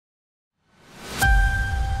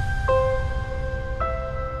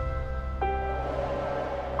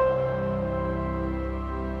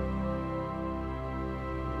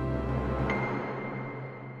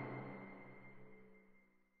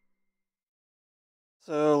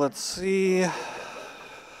So let's see. Let's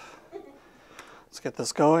get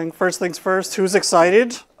this going. First things first, who's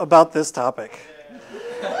excited about this topic?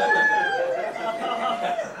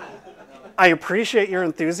 I appreciate your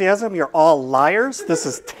enthusiasm. You're all liars. This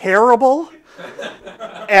is terrible.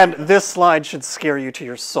 And this slide should scare you to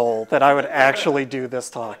your soul that I would actually do this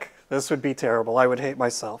talk. This would be terrible. I would hate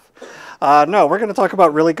myself. No, we're going to talk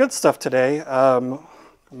about really good stuff today. Come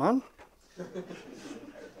on.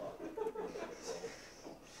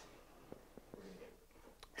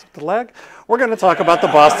 The lag. We're going to talk about the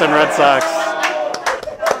Boston Red Sox.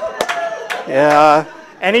 Yeah.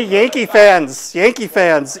 Any Yankee fans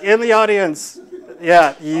in the audience?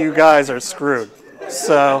 Yeah, you guys are screwed.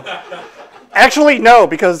 So, actually, no,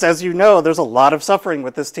 because as you know, there's a lot of suffering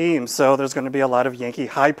with this team. So there's going to be a lot of Yankee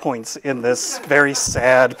high points in this very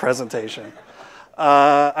sad presentation.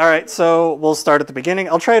 All right, so we'll start at the beginning.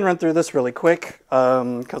 I'll try and run through this really quick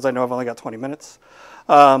because I know I've only got 20 minutes.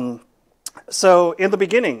 So in the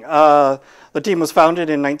beginning, the team was founded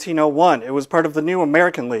in 1901. It was part of the new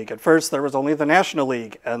American League. At first, there was only the National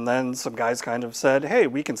League, and then some guys kind of said, hey,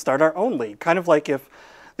 we can start our own league. Kind of like if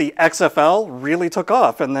the XFL really took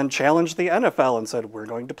off and then challenged the NFL and said, we're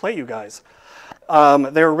going to play you guys.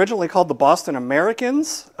 They were originally called the Boston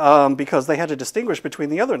Americans because they had to distinguish between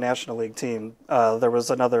the other National League team. There was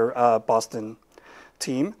another Boston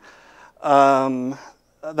team.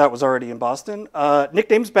 That was already in Boston.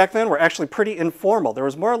 Nicknames back then were actually pretty informal. There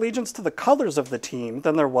was more allegiance to the colors of the team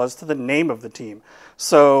than there was to the name of the team.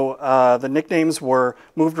 So the nicknames were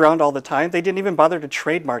moved around all the time. They didn't even bother to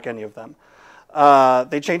trademark any of them.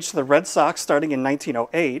 They changed to the Red Sox starting in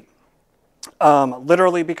 1908,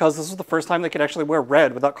 literally because this was the first time they could actually wear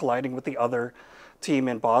red without colliding with the other team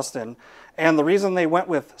in Boston. And the reason they went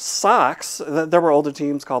with SOX, there were older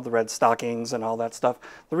teams called the Red Stockings and all that stuff.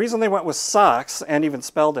 The reason they went with SOX, and even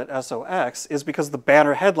spelled it SOX, is because the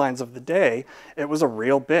banner headlines of the day, it was a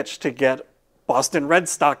real bitch to get Boston Red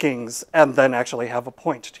Stockings and then actually have a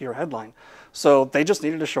point to your headline. So they just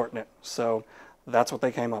needed to shorten it. So that's what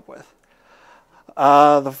they came up with.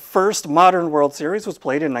 The first modern World Series was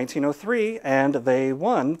played in 1903, and they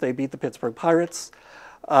won. They beat the Pittsburgh Pirates.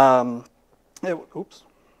 Oops.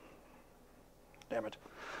 Damn it.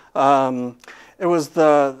 It was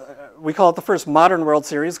we call it the first modern World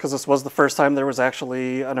Series because this was the first time there was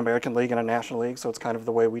actually an American League and a National League, so it's kind of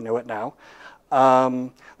the way we know it now.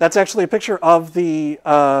 That's actually a picture of the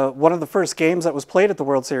one of the first games that was played at the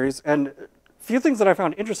World Series, and a few things that I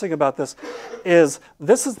found interesting about this is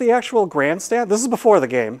the actual grandstand. This is before the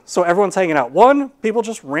game, so everyone's hanging out. People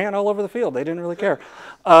just ran all over the field. They didn't really care.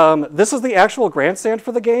 This is the actual grandstand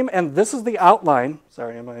for the game, and this is the outline.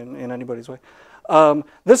 Sorry, am I in anybody's way?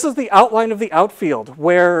 This is the outline of the outfield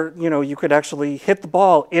where you could actually hit the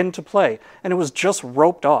ball into play, and it was just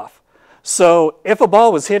roped off. So if a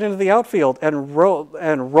ball was hit into the outfield and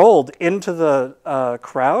rolled into the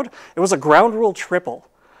crowd, it was a ground rule triple.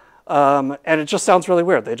 And it just sounds really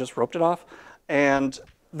weird. They just roped it off. And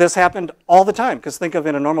this happened all the time, because think of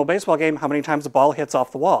in a normal baseball game, how many times a ball hits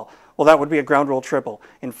off the wall. Well, that would be a ground rule triple.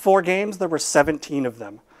 In 4 games, there were 17 of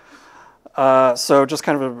them. So just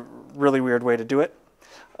kind of a really weird way to do it.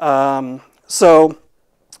 The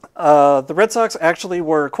Red Sox actually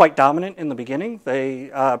were quite dominant in the beginning. They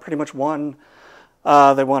pretty much won.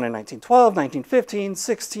 They won in 1912, 1915,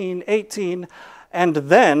 16, 18, and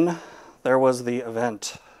then there was the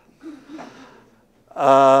event.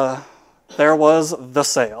 There was the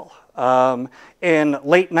sale. In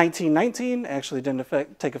late 1919, actually didn't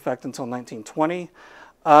take effect until 1920,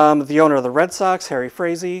 the owner of the Red Sox, Harry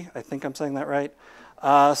Frazee, I think I'm saying that right,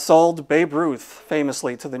 sold Babe Ruth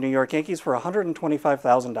famously to the New York Yankees for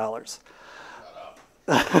 $125,000.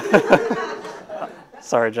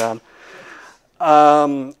 Sorry, John.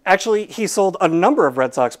 Actually, he sold a number of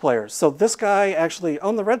Red Sox players. So this guy actually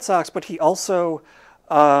owned the Red Sox, but he also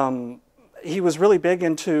he was really big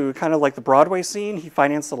into kind of like the Broadway scene. He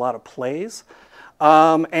financed a lot of plays.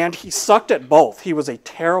 And he sucked at both. He was a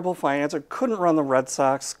terrible financer, couldn't run the Red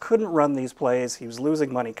Sox, couldn't run these plays. He was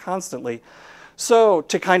losing money constantly. So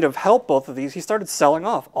to kind of help both of these, he started selling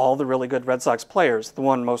off all the really good Red Sox players, the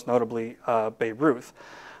one most notably Babe Ruth.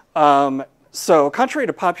 So contrary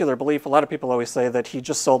to popular belief, a lot of people always say that he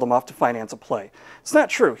just sold them off to finance a play. It's not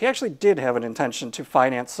true. He actually did have an intention to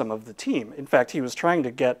finance some of the team. In fact, he was trying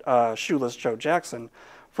to get Shoeless Joe Jackson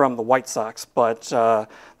from the White Sox, but there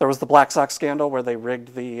was the Black Sox scandal where they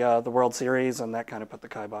rigged the World Series, and that kind of put the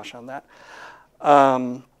kibosh on that.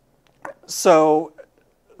 So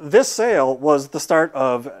this sale was the start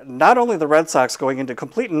of not only the Red Sox going into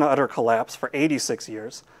complete and utter collapse for 86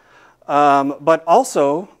 years, but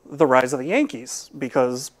also the rise of the Yankees,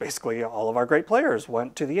 because basically all of our great players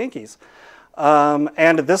went to the Yankees.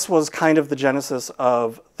 And this was kind of the genesis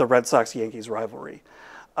of the Red Sox-Yankees rivalry.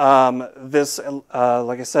 Like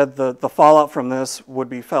I said, the fallout from this would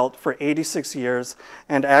be felt for 86 years,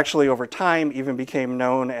 and actually over time even became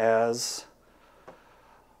known as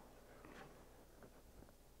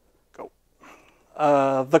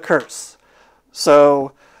the curse.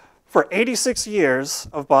 So for 86 years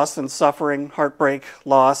of Boston suffering, heartbreak,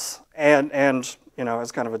 loss, and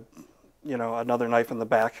as kind of a another knife in the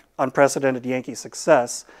back, unprecedented Yankee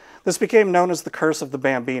success, this became known as the curse of the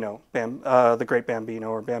Bambino, the Great Bambino,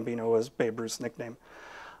 or Bambino was Babe Ruth's nickname.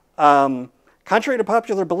 Contrary to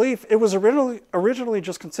popular belief, it was originally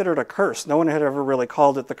just considered a curse. No one had ever really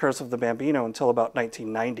called it the curse of the Bambino until about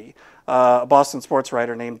 1990. A Boston sports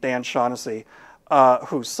writer named Dan Shaughnessy,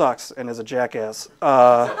 who sucks and is a jackass,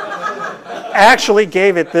 actually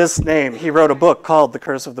gave it this name. He wrote a book called The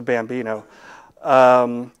Curse of the Bambino.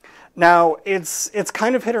 Now, it's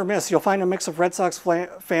kind of hit or miss. You'll find a mix of Red Sox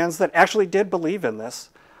fans that actually did believe in this,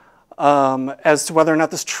 as to whether or not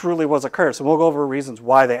this truly was a curse. And we'll go over reasons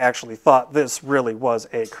why they actually thought this really was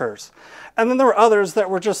a curse. And then there were others that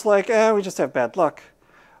were just like, we just have bad luck.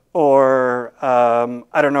 Or,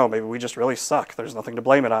 I don't know, maybe we just really suck. There's nothing to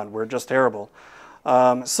blame it on. We're just terrible.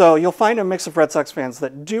 So you'll find a mix of Red Sox fans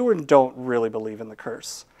that do and don't really believe in the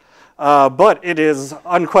curse. But it is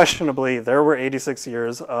unquestionably, there were 86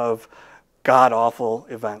 years of god-awful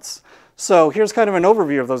events. So here's kind of an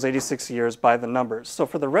overview of those 86 years by the numbers. So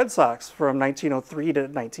for the Red Sox, from 1903 to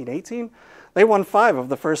 1918, they won 5 of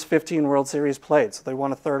the first 15 World Series played, so they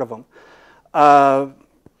won a third of them.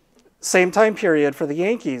 Same time period for the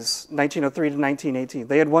Yankees, 1903 to 1918.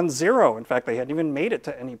 They had won 0. In fact, they hadn't even made it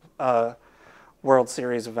to any World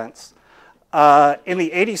Series events. In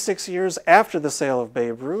the 86 years after the sale of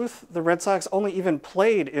Babe Ruth, the Red Sox only even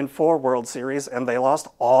played in 4 World Series, and they lost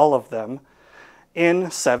all of them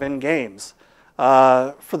in 7 games.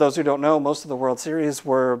 For those who don't know, most of the World Series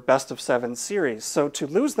were best-of-7 series. So to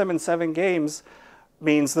lose them in 7 games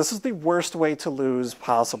means this is the worst way to lose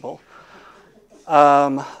possible.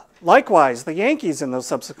 Likewise, the Yankees in those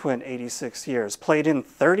subsequent 86 years played in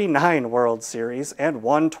 39 World Series and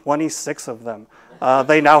won 26 of them.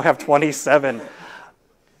 They now have 27.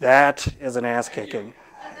 That is an ass-kicking.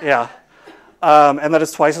 Yeah. And that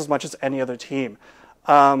is twice as much as any other team.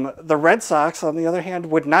 The Red Sox, on the other hand,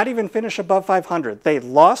 would not even finish above 500. They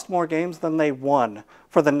lost more games than they won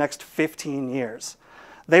for the next 15 years.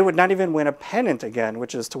 They would not even win a pennant again,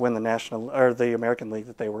 which is to win the American League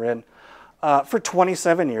that they were in, for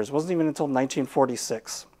 27 years. It wasn't even until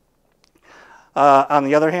 1946. On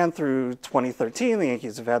the other hand, through 2013, the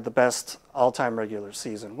Yankees have had the best all-time regular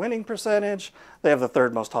season winning percentage. They have the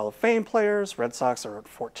 3rd most Hall of Fame players. Red Sox are at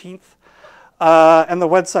 14th. And the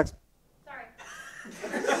Red Sox... Sorry.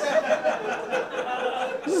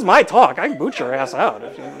 This is my talk. I can boot your ass out.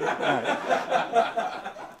 If you... All right.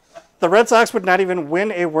 The Red Sox would not even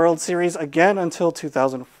win a World Series again until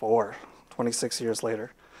 2004, 26 years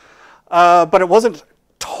later. But it wasn't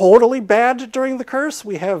totally bad during the curse.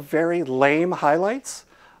 We have very lame highlights.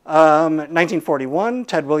 1941,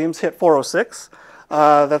 Ted Williams hit 406.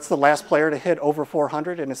 That's the last player to hit over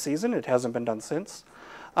 400 in a season. It hasn't been done since.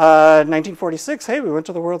 1946, hey, we went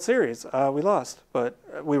to the World Series. We lost, but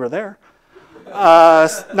we were there.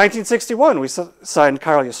 1961, we signed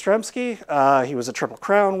Carl Yastrzemski. He was a Triple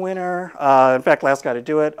Crown winner. In fact, last guy to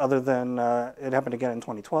do it, other than it happened again in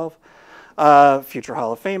 2012. Future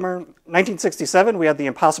Hall of Famer. 1967, we had the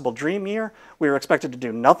impossible dream year. We were expected to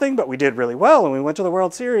do nothing, but we did really well, and we went to the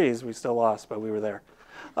World Series. We still lost, but we were there.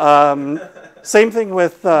 Same thing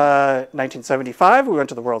with 1975. We went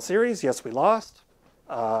to the World Series. Yes, we lost.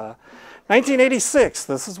 1986,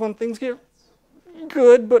 this is when things get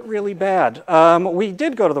good, but really bad. We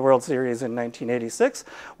did go to the World Series in 1986.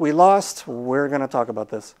 We lost. We're going to talk about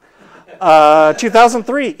this.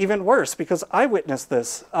 2003, even worse, because I witnessed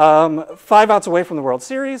this. 5 outs away from the World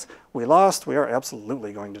Series, we lost. We are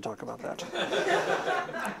absolutely going to talk about that.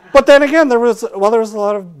 But then again, there was a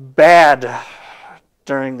lot of bad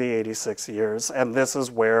during the 86 years, and this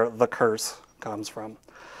is where the curse comes from.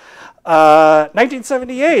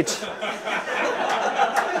 1978.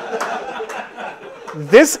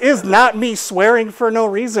 This is not me swearing for no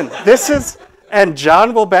reason. This is... And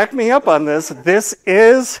John will back me up on this. This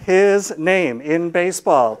is his name in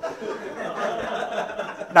baseball.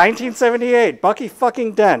 1978, Bucky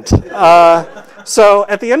fucking Dent. So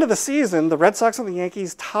at the end of the season, the Red Sox and the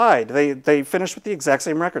Yankees tied. They finished with the exact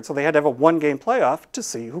same record, so they had to have a 1-game playoff to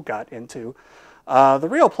see who got into the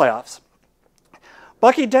real playoffs.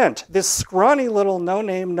 Bucky Dent, this scrawny little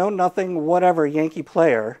no-name, no-nothing, whatever Yankee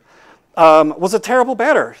player, was a terrible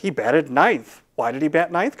batter. He batted ninth. Why did he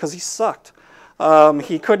bat ninth? Because he sucked.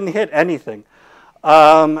 He couldn't hit anything.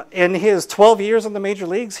 In his 12 years in the major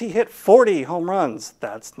leagues, he hit 40 home runs.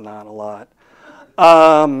 That's not a lot.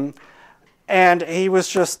 And he was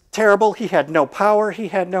just terrible. He had no power. He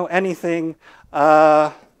had no anything.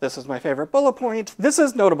 This is my favorite bullet point. This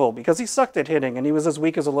is notable because he sucked at hitting and he was as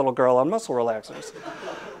weak as a little girl on muscle relaxers.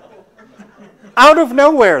 Out of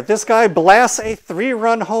nowhere, this guy blasts a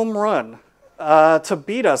 3-run home run to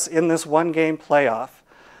beat us in this one-game playoff.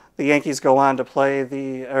 The Yankees go on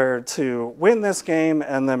to to win this game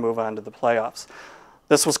and then move on to the playoffs.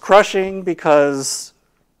 This was crushing because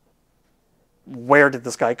where did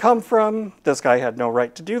this guy come from? This guy had no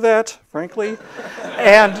right to do that, frankly.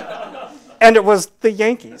 And it was the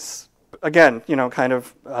Yankees, again, you know, kind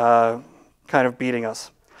of beating us.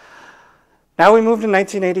 Now we move to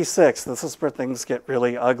 1986. This is where things get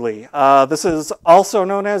really ugly. This is also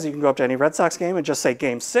known as, you can go up to any Red Sox game and just say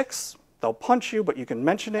Game 6. They'll punch you, but you can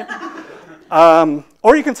mention it.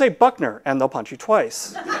 Or you can say Buckner, and they'll punch you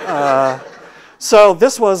twice. So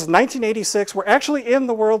this was 1986. We're actually in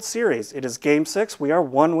the World Series. It is Game 6. We are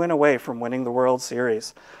 1 win away from winning the World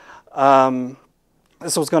Series.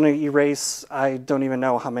 This was going to erase, I don't even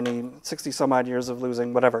know how many, 60-some-odd years of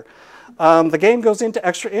losing, whatever. The game goes into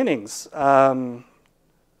extra innings. And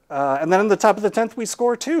then in the top of the 10th, we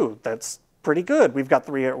score 2. That's pretty good.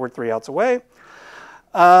 We're 3 outs away.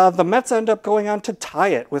 The Mets end up going on to tie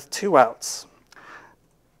it with 2 outs.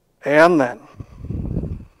 And then...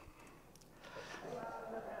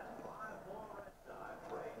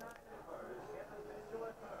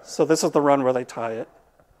 So this is the run where they tie it.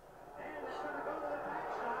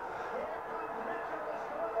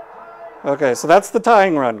 Okay, so that's the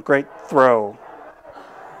tying run. Great throw.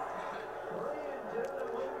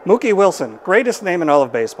 Mookie Wilson, greatest name in all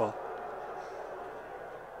of baseball.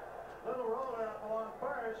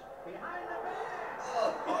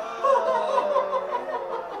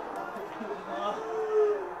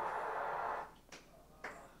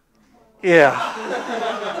 Yeah.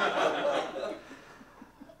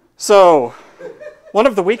 So, one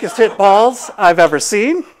of the weakest hit balls I've ever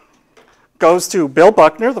seen goes to Bill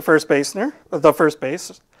Buckner, the first base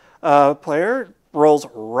player, rolls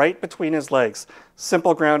right between his legs.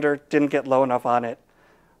 Simple grounder, didn't get low enough on it,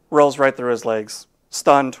 rolls right through his legs.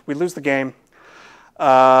 Stunned, we lose the game.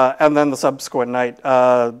 And then the subsequent night,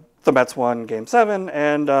 the Mets won Game 7,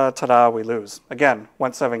 and ta-da, we lose. Again,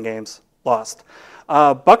 went 7 games, lost.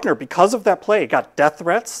 Buckner, because of that play, got death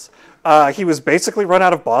threats. He was basically run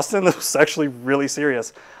out of Boston. This was actually really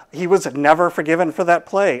serious. He was never forgiven for that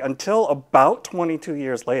play until about 22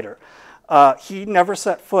 years later. He never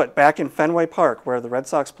set foot back in Fenway Park, where the Red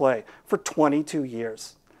Sox play, for 22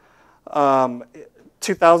 years.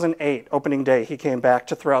 2008, opening day, he came back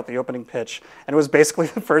to throw out the opening pitch, and it was basically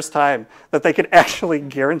the first time that they could actually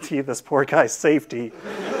guarantee this poor guy's safety.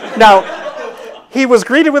 Now, he was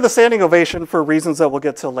greeted with a standing ovation for reasons that we'll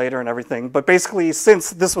get to later and everything, but basically, since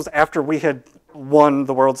this was after we had won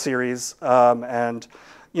the World Series, and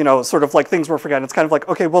you know, sort of like things were forgotten, it's kind of like,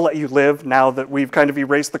 okay, we'll let you live now that we've kind of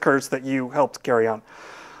erased the curse that you helped carry on.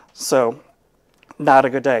 So, not a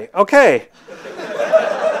good day. Okay.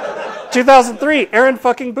 2003, Aaron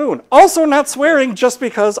fucking Boone. Also not swearing just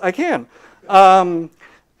because I can.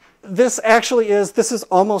 This is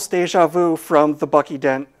almost deja vu from the Bucky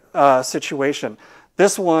Dent situation.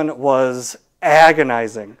 This one was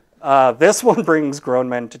agonizing. This one brings grown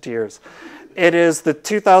men to tears. It is the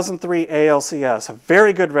 2003 ALCS, a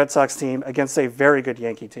very good Red Sox team against a very good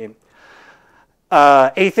Yankee team.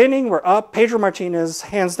 8th inning, we're up. Pedro Martinez,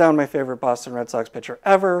 hands down my favorite Boston Red Sox pitcher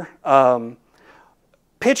ever.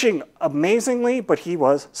 Pitching amazingly, but he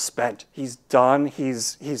was spent. He's done.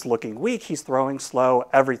 He's looking weak. He's throwing slow,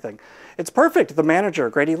 everything. It's perfect. The manager,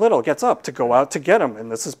 Grady Little, gets up to go out to get him,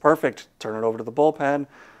 and this is perfect. Turn it over to the bullpen.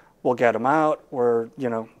 We'll get him out.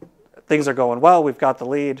 Things are going well. We've got the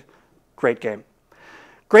lead. Great game.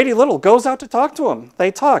 Grady Little goes out to talk to him.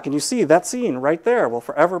 They talk, and you see that scene right there will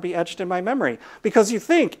forever be etched in my memory, because you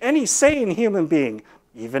think any sane human being,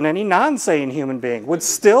 even any non-sane human being, would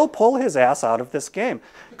still pull his ass out of this game.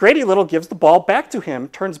 Grady Little gives the ball back to him,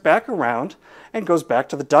 turns back around, and goes back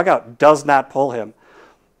to the dugout. Does not pull him.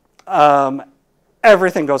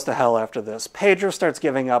 Everything goes to hell after this. Pedro starts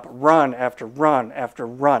giving up run after run after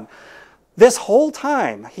run. This whole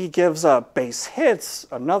time, he gives up base hits,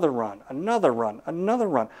 another run, another run, another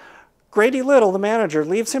run. Grady Little, the manager,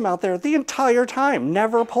 leaves him out there the entire time,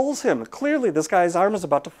 never pulls him. Clearly, this guy's arm is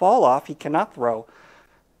about to fall off. He cannot throw.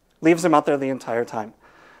 Leaves him out there the entire time.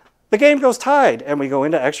 The game goes tied, and we go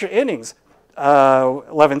into extra innings.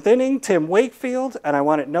 11th inning, Tim Wakefield, and I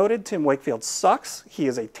want it noted, Tim Wakefield sucks. He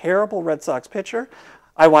is a terrible Red Sox pitcher.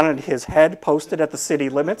 I wanted his head posted at the city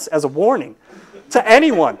limits as a warning to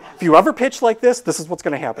anyone. If you ever pitch like this is what's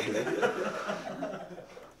going to happen to you.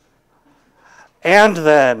 And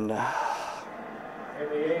then... In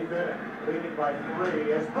the 8th inning, leading by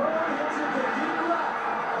 3, as Burrow hits it to deep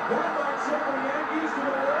left. That might send the Yankees to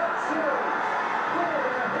the World Series. Burrow,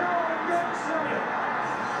 the hero in Game 7.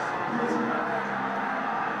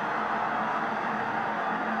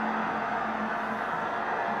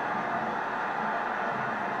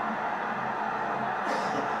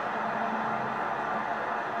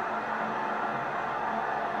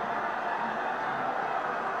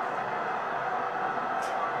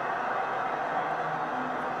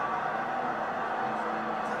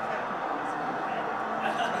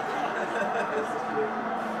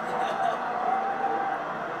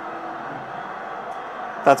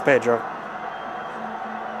 That's Pedro.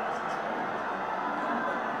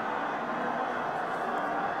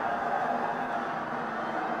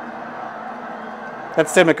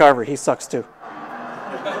 That's Tim McCarver. He sucks too.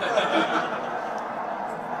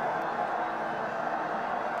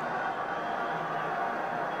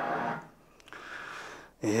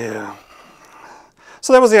 Yeah.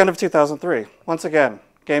 So that was the end of 2003. Once again,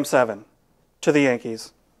 Game 7 to the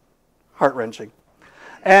Yankees. Heart-wrenching.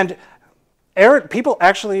 And Aaron, people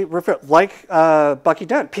actually refer, like Bucky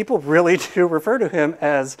Dent, people really do refer to him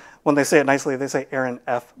as, when they say it nicely, they say Aaron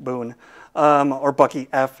F. Boone or Bucky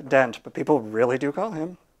F. Dent, but people really do call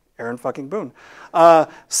him Aaron fucking Boone.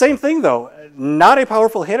 Same thing though, not a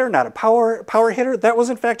powerful hitter, not a power hitter. That was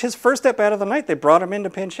in fact his first at bat of the night. They brought him in to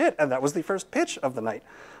pinch hit, and that was the first pitch of the night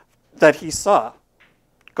that he saw.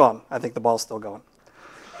 Gone. I think the ball's still going.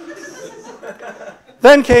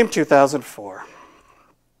 Then came 2004.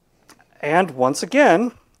 And once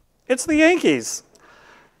again, it's the Yankees.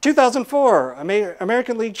 2004,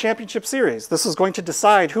 American League Championship Series. This is going to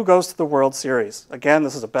decide who goes to the World Series. Again,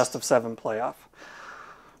 this is a best-of-7 playoff.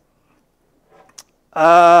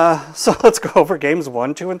 So let's go over games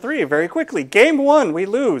 1, 2, and 3 very quickly. Game 1, we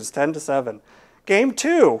lose 10-7. Game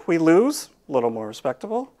 2, we lose, a little more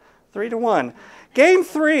respectable, 3-1. Game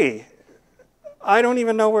 3, I don't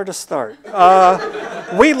even know where to start.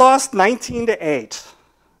 We lost 19-8.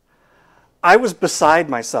 I was beside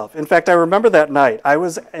myself. In fact, I remember that night. It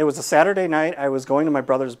was a Saturday night. I was going to my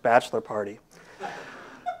brother's bachelor party.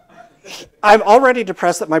 I'm already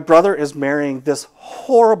depressed that my brother is marrying this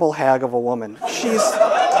horrible hag of a woman. She's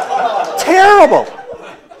terrible.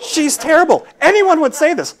 She's terrible. Anyone would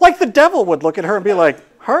say this. Like the devil would look at her and be like,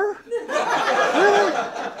 her?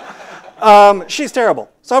 Really? She's terrible.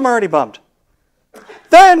 So I'm already bummed.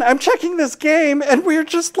 Then I'm checking this game, and we're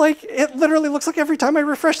just like, it literally looks like every time I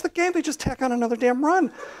refresh the game, they just tack on another damn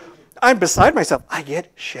run. I'm beside myself. I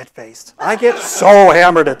get shit-faced. I get so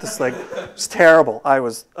hammered at this thing. It's terrible. It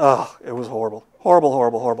was horrible. Horrible,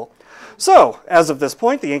 horrible, horrible. So, as of this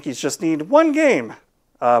point, the Yankees just need one game.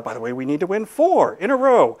 By the way, we need to win 4 in a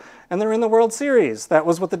row, and they're in the World Series. That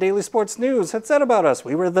was what the Daily Sports News had said about us.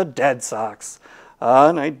 We were the dead Sox.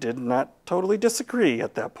 And I did not totally disagree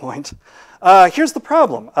at that point. Here's the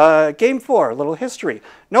problem. Game 4, a little history.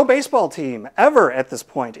 No baseball team ever at this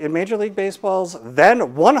point in Major League Baseball's then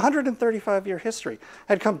 135-year history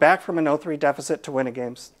had come back from an 0-3 deficit to win a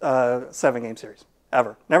 7-game series.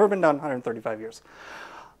 Ever. Never been done 135 years.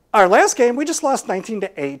 Our last game, we just lost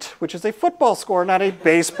 19-8, which is a football score, not a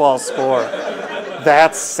baseball score.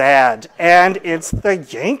 That's sad. And it's the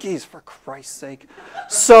Yankees, for Christ's sake.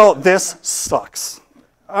 So this sucks.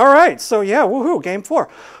 All right, so yeah, woohoo, game 4.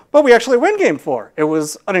 But we actually win game 4. It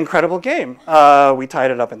was an incredible game. We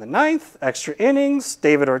tied it up in the 9th, extra innings,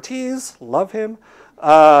 David Ortiz, love him.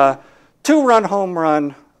 2-run home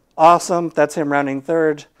run, awesome, that's him rounding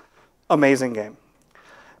third. Amazing game.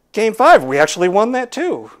 Game 5, we actually won that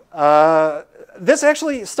too. This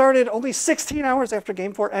actually started only 16 hours after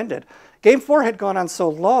Game 4 ended. Game 4 had gone on so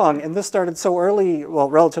long, and this started so early, well,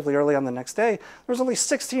 relatively early on the next day, there was only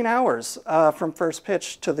 16 hours from first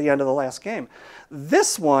pitch to the end of the last game.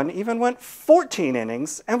 This one even went 14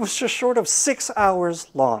 innings and was just short of 6 hours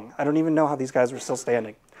long. I don't even know how these guys were still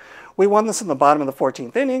standing. We won this in the bottom of the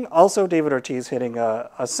 14th inning. Also, David Ortiz hitting a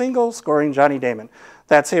single, scoring Johnny Damon.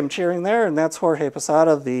 That's him cheering there, and that's Jorge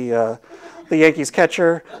Posada, the Yankees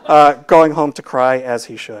catcher, going home to cry as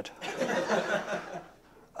he should.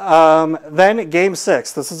 Then Game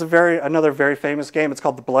 6. This is another very famous game. It's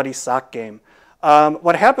called the Bloody Sock game.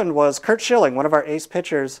 What happened was Curt Schilling, one of our ace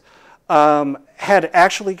pitchers, had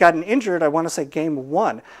actually gotten injured, I want to say Game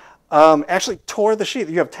 1. actually tore the sheath.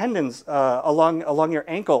 You have tendons along your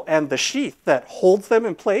ankle, and the sheath that holds them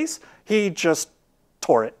in place, he just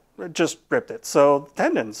tore it, just ripped it. So the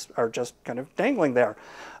tendons are just kind of dangling there.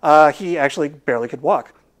 He actually barely could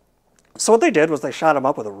walk. So what they did was they shot him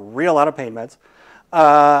up with a real lot of pain meds,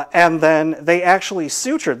 and then they actually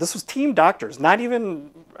sutured. This was team doctors, not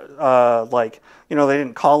even like, they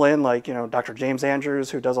didn't call in like, Dr. James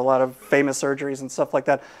Andrews, who does a lot of famous surgeries and stuff like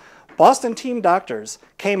that. Boston team doctors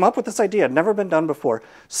came up with this idea, had never been done before,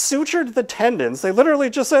 sutured the tendons. They literally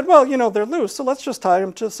just said, well, they're loose, so let's just tie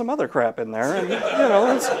them to some other crap in there,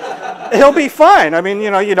 and, he'll be fine. I mean,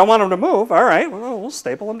 you don't want him to move. All right, well, we'll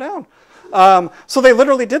staple him down. So they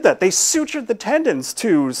literally did that. They sutured the tendons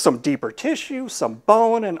to some deeper tissue, some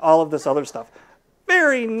bone, and all of this other stuff.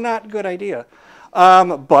 Very not good idea.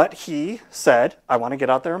 But he said, I want to get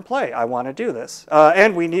out there and play. I want to do this.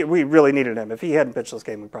 And we really needed him. If he hadn't pitched this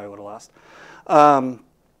game, we probably would have lost.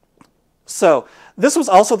 So this was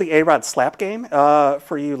also the A-Rod slap game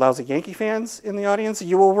for you lousy Yankee fans in the audience.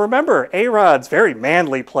 You will remember A-Rod's very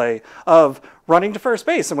manly play of running to first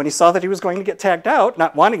base. And when he saw that he was going to get tagged out,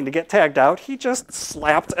 not wanting to get tagged out, he just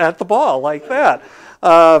slapped at the ball like that.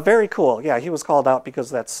 Very cool. Yeah, he was called out because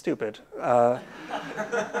that's stupid.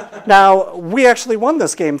 Now, we actually won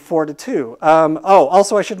this game 4-2.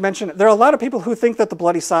 Also I should mention, there are a lot of people who think that the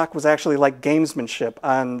bloody sock was actually like gamesmanship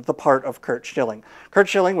on the part of Curt Schilling. Curt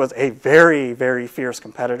Schilling was a very, very fierce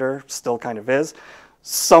competitor, still kind of is.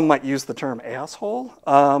 Some might use the term asshole,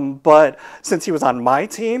 but since he was on my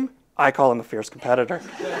team, I call him a fierce competitor.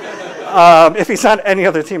 If he's on any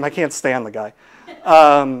other team, I can't stand the guy.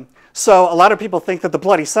 So a lot of people think that the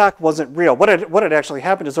bloody sock wasn't real. What had actually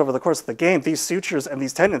happened is over the course of the game, these sutures and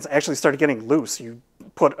these tendons actually started getting loose. You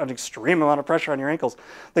put an extreme amount of pressure on your ankles.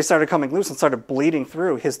 They started coming loose and started bleeding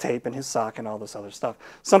through his tape and his sock and all this other stuff.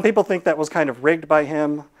 Some people think that was kind of rigged by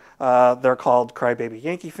him. They're called crybaby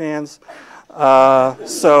Yankee fans.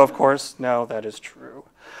 So of course, no, that is true.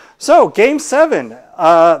 So Game 7,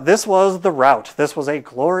 this was the rout. This was a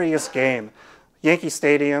glorious game. Yankee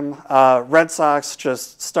Stadium, Red Sox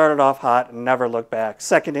just started off hot and never looked back.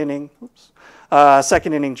 Second inning,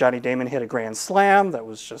 Johnny Damon hit a grand slam. That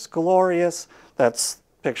was just glorious. That's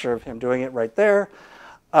a picture of him doing it right there.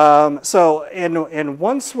 So in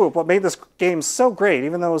one swoop, what made this game so great,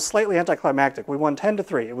 even though it was slightly anticlimactic, we won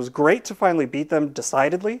 10-3. It was great to finally beat them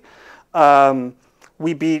decidedly.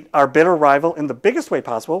 We beat our bitter rival in the biggest way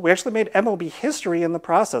possible. We actually made MLB history in the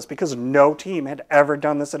process because no team had ever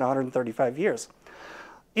done this in 135 years.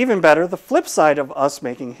 Even better, the flip side of us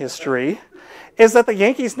making history is that the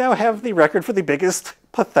Yankees now have the record for the biggest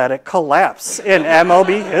pathetic collapse in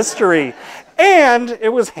MLB history. And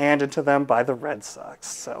it was handed to them by the Red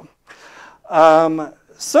Sox.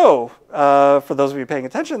 For those of you paying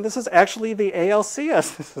attention, this is actually the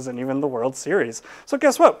ALCS. This isn't even the World Series. So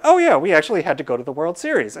guess what? Oh yeah, we actually had to go to the World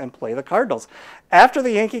Series and play the Cardinals. After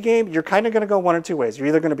the Yankee game, you're kind of going to go one or two ways. You're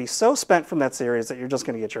either going to be so spent from that series that you're just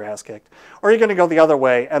going to get your ass kicked, or you're going to go the other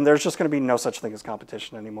way and there's just going to be no such thing as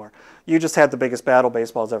competition anymore. You just had the biggest battle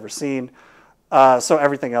baseball's ever seen, so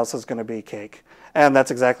everything else is going to be cake. And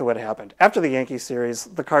that's exactly what happened. After the Yankee series,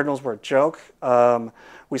 the Cardinals were a joke.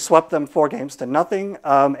 We swept them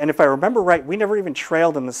 4-0. And if I remember right, we never even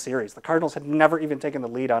trailed in the series. The Cardinals had never even taken the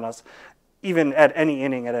lead on us, even at any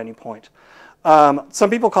inning at any point. Some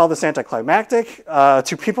people call this anticlimactic.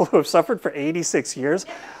 To people who have suffered for 86 years,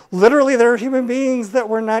 literally there are human beings that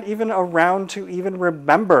were not even around to even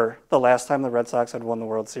remember the last time the Red Sox had won the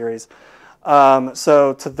World Series.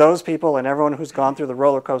 So to those people and everyone who's gone through the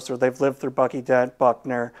roller coaster, they've lived through Bucky Dent,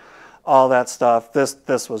 Buckner, all that stuff,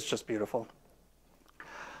 this was just beautiful.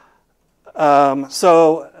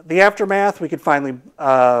 So the aftermath, we could finally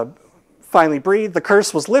breathe. The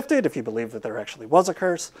curse was lifted, if you believe that there actually was a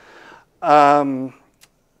curse. Even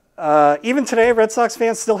today, Red Sox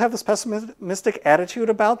fans still have this pessimistic attitude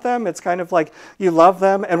about them. It's kind of like you love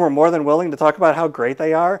them and we're more than willing to talk about how great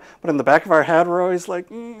they are, but in the back of our head, we're always like,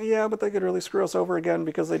 yeah, but they could really screw us over again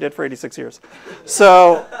because they did for 86 years.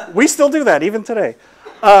 So we still do that even today.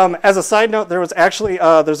 As a side note, there was actually,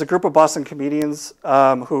 there's a group of Boston comedians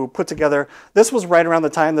who put together, this was right around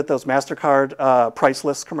the time that those MasterCard price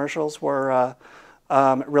list commercials were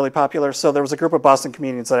really popular. So there was a group of Boston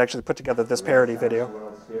comedians that actually put together this parody video.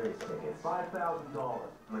 $5,000.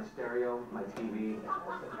 My stereo, my TV,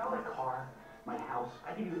 my car, my house.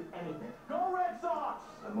 I give you anything. Go Red Sox!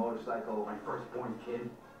 My motorcycle, my firstborn kid,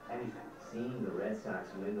 anything. Seeing the Red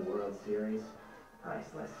Sox win the World Series,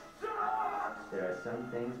 priceless. Sox! There are some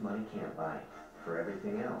things money can't buy. For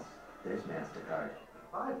everything else, there's MasterCard.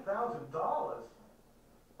 $5,000?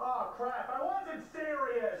 Oh crap, I wasn't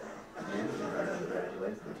serious! MasterCard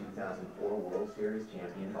congratulates the 2000 2004 World Series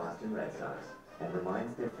champion Boston Red Sox and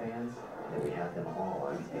reminds their fans that we have them all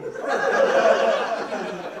on tape.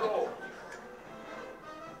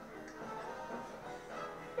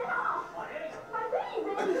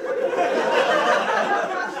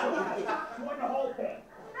 Join the whole thing.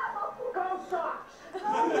 Go SOX! I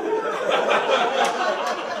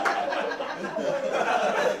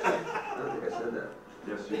don't think I said that.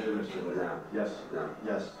 Yes, you did, Mr. Lee. No. Yes, No.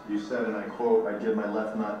 yes. You said, and I quote, "I give my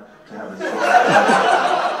left nut to have a sock."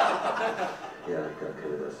 Yeah, that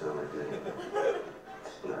could have sound like that.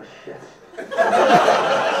 Oh, shit.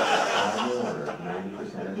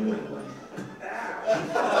 90% of New England.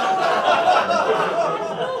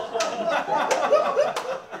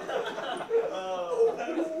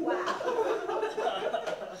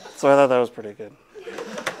 So I thought that was pretty good.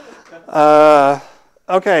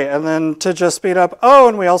 Okay, and then to just speed up, oh,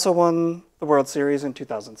 and we also won the World Series in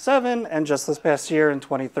 2007 and just this past year in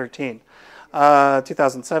 2013.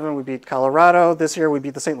 2007, we beat Colorado. This year, we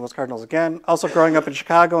beat the St. Louis Cardinals again. Also, growing up in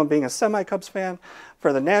Chicago and being a semi-Cubs fan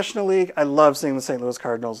for the National League, I love seeing the St. Louis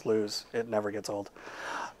Cardinals lose. It never gets old.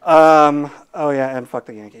 Oh, yeah, and fuck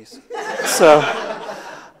the Yankees. So,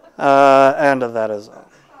 and that is all.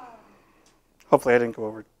 Hopefully, I didn't go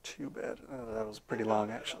over too bad. That was pretty long,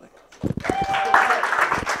 actually.